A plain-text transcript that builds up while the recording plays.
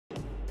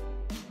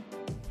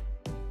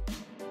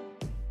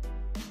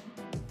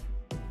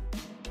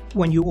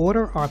When you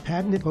order our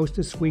patented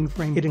Poster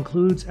SwingFrame, it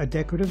includes a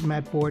decorative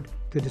mat board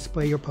to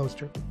display your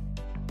poster.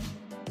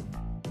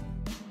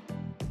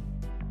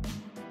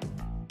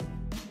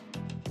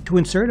 To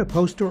insert a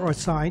poster or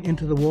sign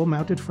into the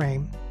wall-mounted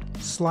frame,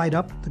 slide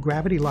up the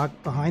gravity lock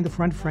behind the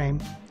front frame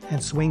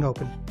and swing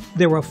open.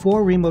 There are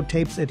 4 REMO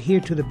tapes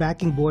adhered to the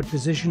backing board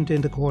positioned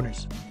in the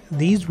corners.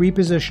 These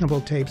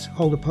repositionable tapes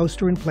hold the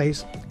poster in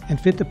place and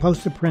fit the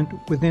poster print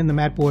within the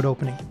mat board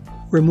opening.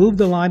 Remove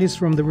the liners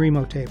from the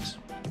REMO tapes.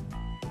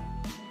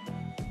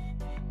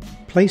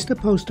 Place the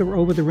poster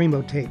over the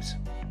REMO tapes.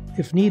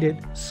 If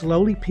needed,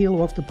 slowly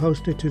peel off the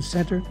poster to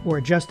center or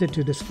adjust it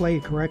to display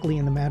it correctly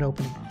in the mat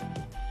opening.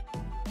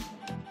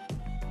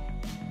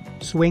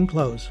 Swing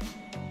close.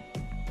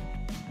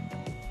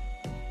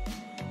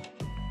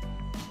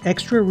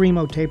 Extra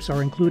REMO tapes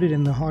are included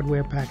in the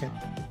hardware packet.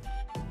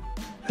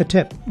 A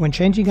tip: when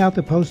changing out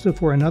the poster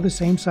for another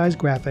same size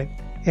graphic,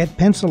 add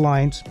pencil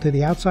lines to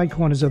the outside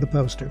corners of the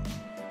poster.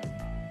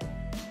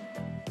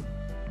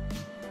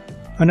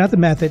 Another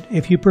method,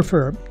 if you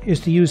prefer, is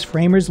to use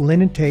framer's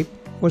linen tape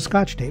or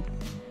Scotch tape.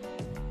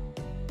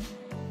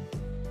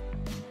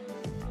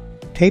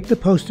 Tape the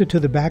poster to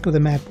the back of the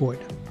mat board.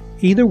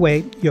 Either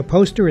way, your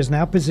poster is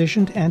now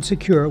positioned and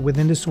secure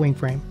within the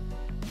SwingFrame.